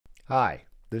Hi,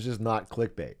 this is not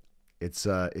clickbait.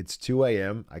 It's 2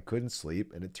 a.m. I couldn't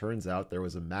sleep, and it turns out there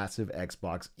was a massive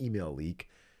Xbox email leak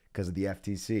because of the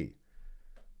FTC.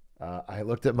 I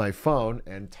looked at my phone,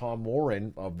 and Tom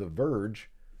Warren of The Verge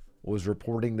was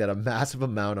reporting that a massive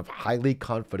amount of highly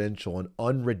confidential and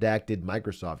unredacted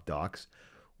Microsoft docs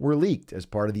were leaked as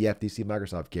part of the FTC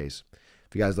Microsoft case.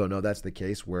 If you guys don't know, that's the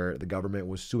case where the government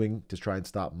was suing to try and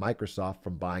stop Microsoft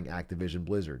from buying Activision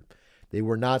Blizzard. They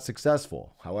were not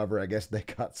successful. However, I guess they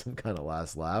got some kind of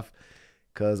last laugh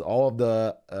because all of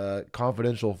the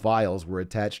confidential files were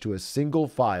attached to a single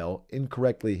file,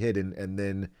 incorrectly hidden, and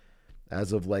then,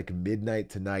 as of like midnight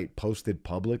tonight, posted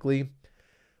publicly,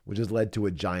 which has led to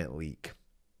a giant leak.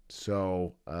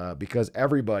 So, because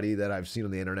everybody that I've seen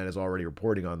on the internet is already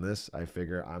reporting on this, I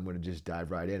figure I'm going to just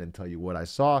dive right in and tell you what I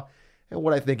saw and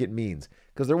what I think it means.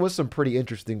 Because there was some pretty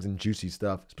interesting and juicy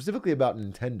stuff, specifically about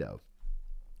Nintendo.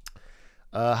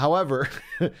 However,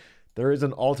 there is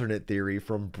an alternate theory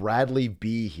from Bradley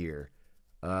B here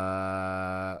with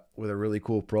a really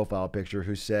cool profile picture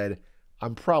who said,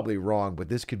 I'm probably wrong, but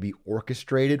this could be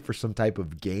orchestrated for some type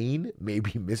of gain,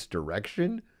 maybe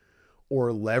misdirection,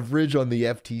 or leverage on the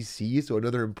FTC so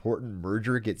another important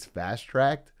merger gets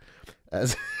fast-tracked.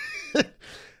 As,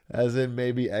 as in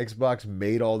maybe Xbox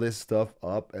made all this stuff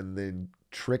up and then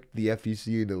tricked the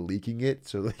FTC into leaking it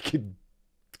so they could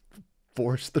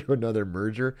force through another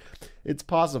merger. It's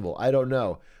possible. I don't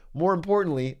know. More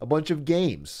importantly, a bunch of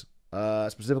games,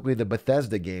 specifically the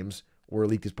Bethesda games, were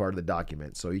leaked as part of the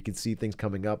document. So you can see things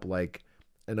coming up like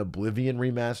an Oblivion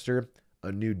remaster,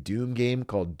 a new Doom game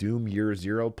called Doom Year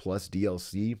Zero plus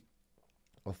DLC,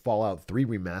 a Fallout 3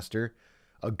 remaster,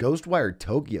 a Ghostwire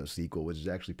Tokyo sequel, which is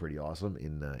actually pretty awesome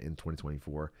in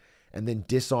 2024, and then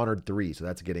Dishonored 3. So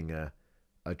that's getting a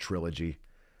trilogy.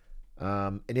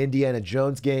 An Indiana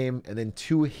Jones game, and then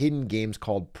two hidden games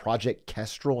called Project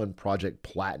Kestrel and Project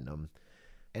Platinum,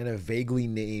 and a vaguely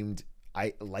named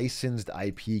licensed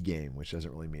IP game, which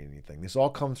doesn't really mean anything. This all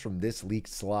comes from this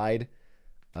leaked slide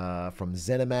from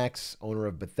ZeniMax, owner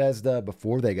of Bethesda,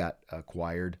 before they got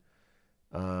acquired.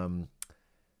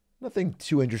 Nothing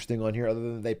too interesting on here other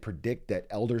than they predict that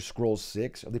Elder Scrolls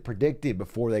 6, or they predicted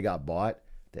before they got bought,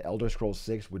 that Elder Scrolls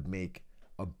 6 would make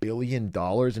 $1 billion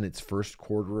in its first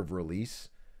quarter of release,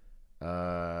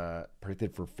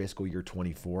 predicted for fiscal year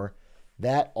 24.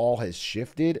 That all has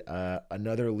shifted.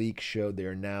 Another leak showed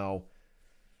they're now,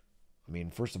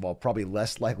 first of all, probably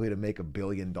less likely to make $1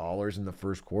 billion in the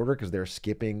first quarter because they're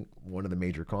skipping one of the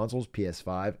major consoles,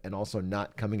 PS5, and also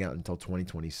not coming out until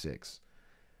 2026.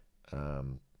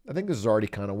 I think this is already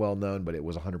kind of well known, but it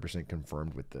was 100%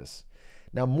 confirmed with this.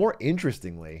 Now, more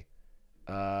interestingly,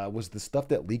 was the stuff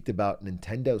that leaked about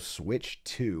Nintendo Switch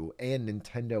 2 and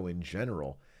Nintendo in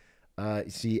general. You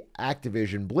see,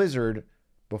 Activision Blizzard,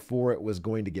 before it was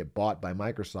going to get bought by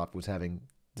Microsoft, was having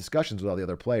discussions with all the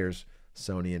other players,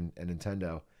 Sony and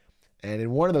Nintendo. And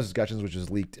in one of those discussions, which was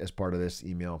leaked as part of this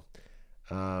email,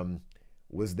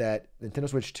 was that Nintendo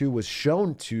Switch 2 was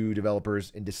shown to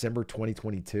developers in December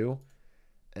 2022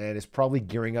 and is probably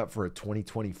gearing up for a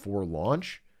 2024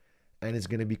 launch, and is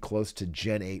going to be close to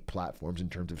Gen 8 platforms in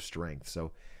terms of strength.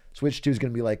 So Switch 2 is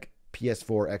going to be like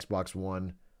PS4, Xbox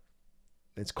One.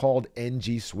 It's called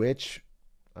NG Switch.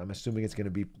 I'm assuming it's going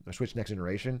to be a Switch next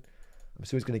generation. I'm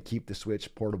assuming it's going to keep the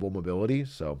Switch portable mobility.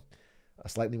 So a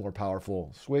slightly more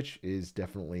powerful Switch is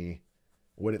definitely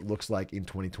what it looks like in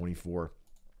 2024.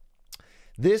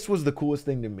 This was the coolest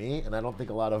thing to me, and I don't think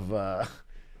I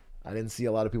didn't see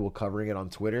a lot of people covering it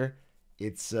on Twitter.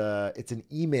 It's an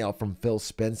email from Phil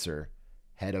Spencer,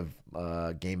 head of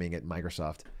gaming at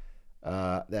Microsoft,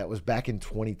 that was back in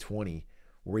 2020,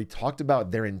 where he talked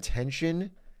about their intention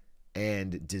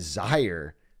and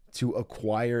desire to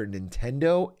acquire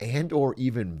Nintendo and or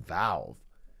even Valve.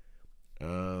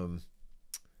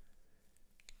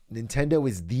 Nintendo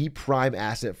is the prime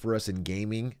asset for us in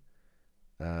gaming.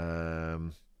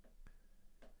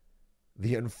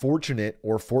 The unfortunate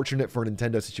or fortunate for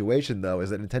Nintendo situation, though,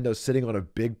 is that Nintendo's sitting on a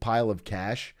big pile of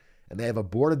cash, and they have a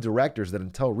board of directors that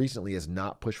until recently has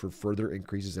not pushed for further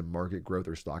increases in market growth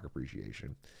or stock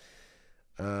appreciation.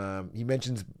 He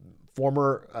mentions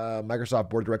former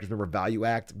Microsoft board of directors member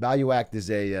ValueAct. ValueAct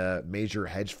is a major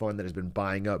hedge fund that has been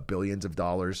buying up billions of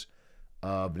dollars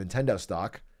of Nintendo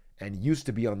stock and used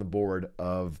to be on the board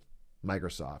of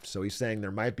Microsoft. So he's saying there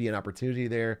might be an opportunity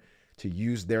there to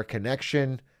use their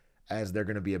connection, as they're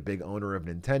going to be a big owner of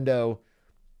Nintendo,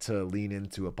 to lean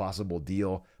into a possible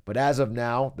deal. But as of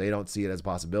now, they don't see it as a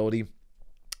possibility.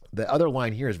 The other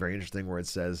line here is very interesting, where it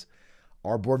says,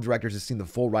 our board of directors has seen the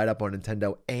full write-up on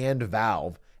Nintendo and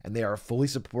Valve, and they are fully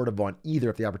supportive on either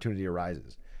if the opportunity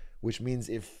arises. Which means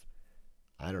if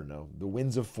I don't know, the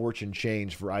winds of fortune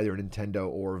change for either Nintendo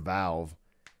or Valve,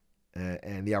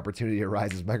 and the opportunity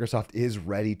arises, Microsoft is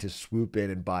ready to swoop in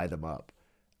and buy them up.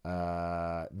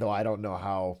 Though I don't know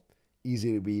how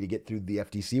easy it would be to get through the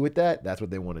FTC with that. That's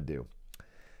what they want to do.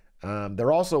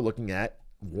 They're also looking at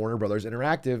Warner Brothers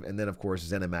Interactive, and then of course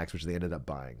ZeniMax, which they ended up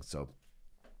buying. So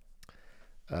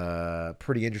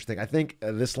pretty interesting. I think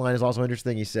this line is also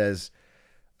interesting. He says,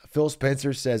 Phil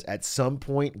Spencer says, at some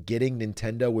point getting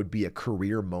Nintendo would be a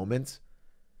career moment,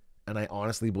 and I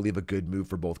honestly believe a good move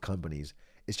for both companies.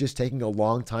 It's just taking a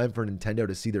long time for Nintendo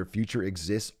to see their future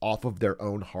exists off of their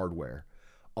own hardware.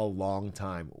 A long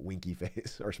time, winky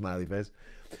face or smiley face,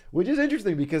 which is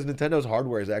interesting because Nintendo's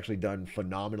hardware has actually done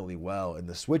phenomenally well in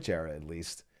the Switch era, at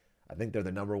least. I think they're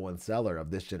the #1 seller of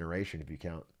this generation, if you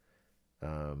count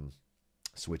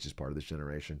Switch as part of this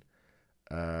generation.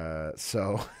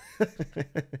 So,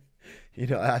 you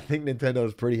know, I think Nintendo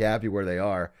is pretty happy where they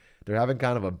are. They're having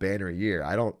kind of a banner year.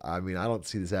 I don't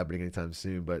see this happening anytime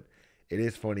soon, but it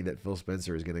is funny that Phil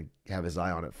Spencer is going to have his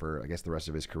eye on it for, I guess, the rest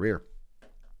of his career.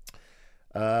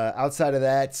 Outside of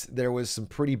that, there was some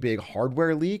pretty big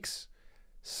hardware leaks.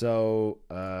 So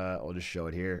I'll just show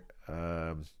it here.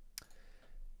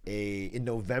 In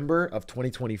November of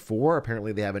 2024,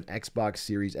 apparently they have an Xbox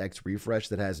Series X refresh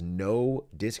that has no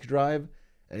disk drive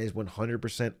and is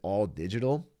 100% all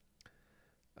digital.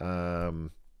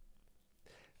 Faster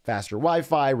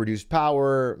Wi-Fi, reduced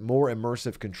power, more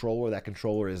immersive controller. That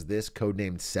controller is this,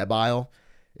 codenamed Sebile.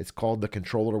 It's called the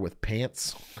controller with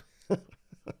pants.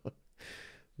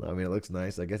 I mean, it looks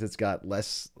nice. I guess it's got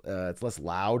it's less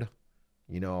loud.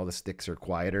 You know, all the sticks are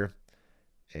quieter.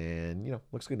 And, you know,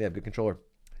 looks good. They have good controller.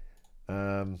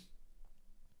 Yeah,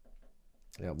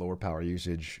 lower power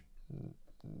usage.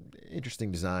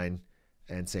 Interesting design.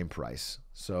 And same price.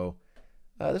 So,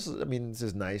 this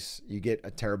is nice. You get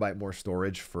a terabyte more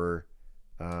storage for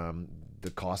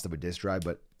the cost of a disk drive,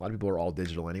 but a lot of people are all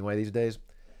digital anyway these days.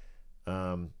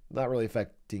 Not really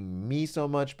affecting me so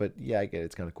much, but yeah, I get it.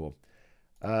 It's kind of cool.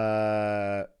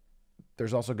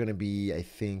 There's also going to be, I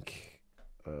think,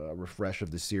 a refresh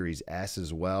of the Series S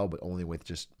as well, but only with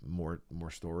just more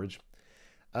storage.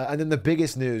 And then the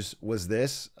biggest news was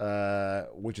this,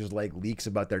 which is like leaks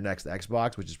about their next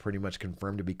Xbox, which is pretty much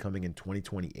confirmed to be coming in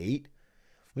 2028,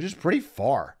 which is pretty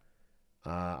far.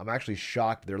 I'm actually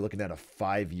shocked they're looking at a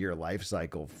 5-year life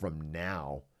cycle from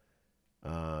now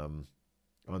on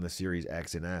the Series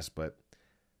X and S, but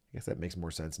I guess that makes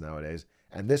more sense nowadays.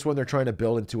 And this one they're trying to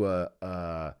build into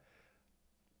a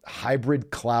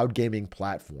hybrid cloud gaming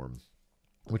platform,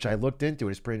 which I looked into.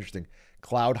 It's pretty interesting.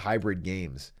 Cloud hybrid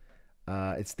games.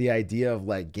 It's the idea of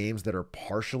like games that are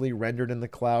partially rendered in the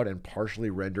cloud and partially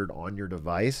rendered on your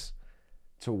device,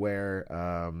 to where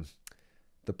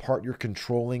the part you're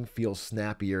controlling feels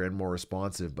snappier and more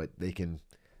responsive, but they can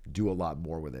do a lot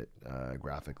more with it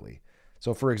graphically.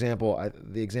 So, for example,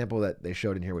 the example that they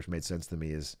showed in here, which made sense to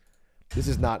me, is this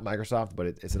is not Microsoft, but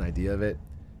it's an idea of it.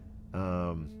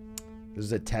 This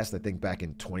is a test, I think, back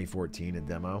in 2014, a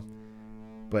demo.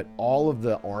 But all of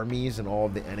the armies and all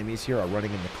of the enemies here are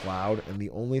running in the cloud, and the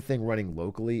only thing running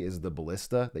locally is the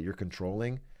ballista that you're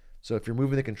controlling. So if you're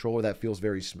moving the controller, that feels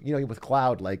very, you know, with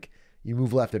cloud, like you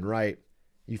move left and right,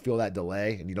 you feel that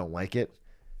delay and you don't like it.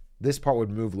 This part would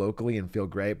move locally and feel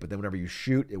great, but then whenever you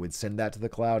shoot, it would send that to the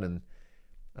cloud, and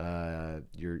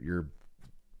your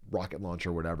rocket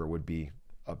launcher or whatever would be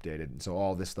updated. And so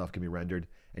all this stuff can be rendered,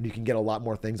 and you can get a lot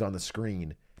more things on the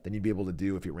screen than you'd be able to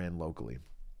do if you ran locally,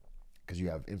 because you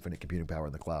have infinite computing power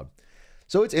in the cloud.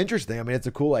 So it's interesting. I mean, it's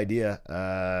a cool idea.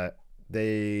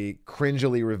 They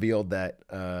cringily revealed that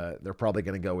they're probably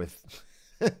going to go with,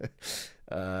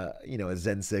 you know, a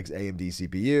Zen 6 AMD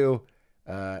CPU,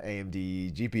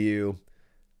 AMD GPU.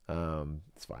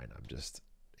 It's fine. I'm just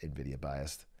NVIDIA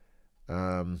biased.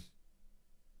 And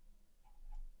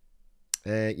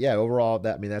yeah, overall,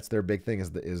 that's their big thing,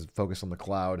 is focus on the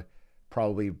cloud,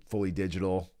 probably fully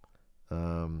digital.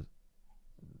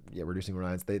 Yeah, reducing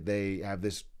reliance. They have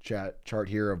this chart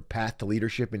here of path to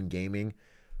leadership in gaming,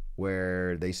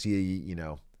 where they see, you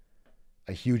know,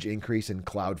 a huge increase in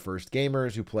cloud-first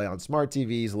gamers who play on smart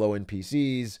TVs, low-end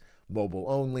PCs, mobile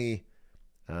only,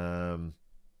 and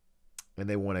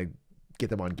they want to get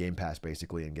them on Game Pass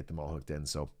basically and get them all hooked in.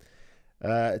 So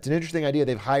it's an interesting idea.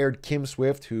 They've hired Kim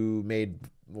Swift, who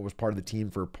was part of the team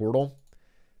for Portal,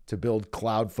 to build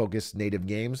cloud-focused native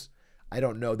games. I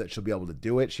don't know that she'll be able to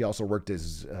do it. She also worked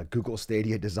as Google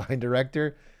Stadia design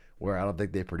director, where I don't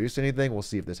think they produced anything. We'll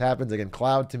see if this happens. Again,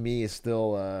 cloud to me is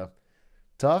still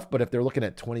tough, but if they're looking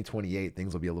at 2028,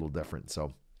 things will be a little different.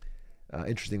 So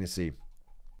interesting to see.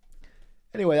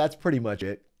 Anyway, that's pretty much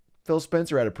it. Phil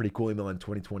Spencer had a pretty cool email in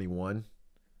 2021.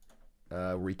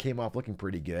 where he came off looking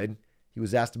pretty good. He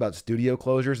was asked about studio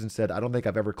closures and said, "I don't think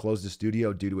I've ever closed a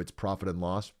studio due to its profit and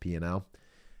loss, P&L.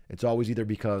 It's always either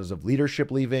because of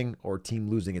leadership leaving or team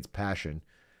losing its passion,"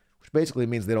 which basically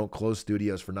means they don't close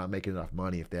studios for not making enough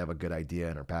money if they have a good idea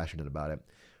and are passionate about it,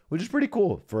 which is pretty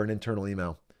cool for an internal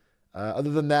email.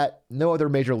 Other than that, no other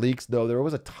major leaks, though there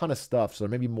was a ton of stuff, so there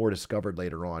may be more discovered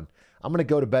later on. I'm going to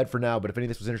go to bed for now, but if any of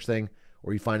this was interesting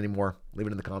or you find any more, leave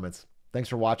it in the comments. Thanks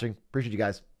for watching. Appreciate you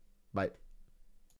guys. Bye.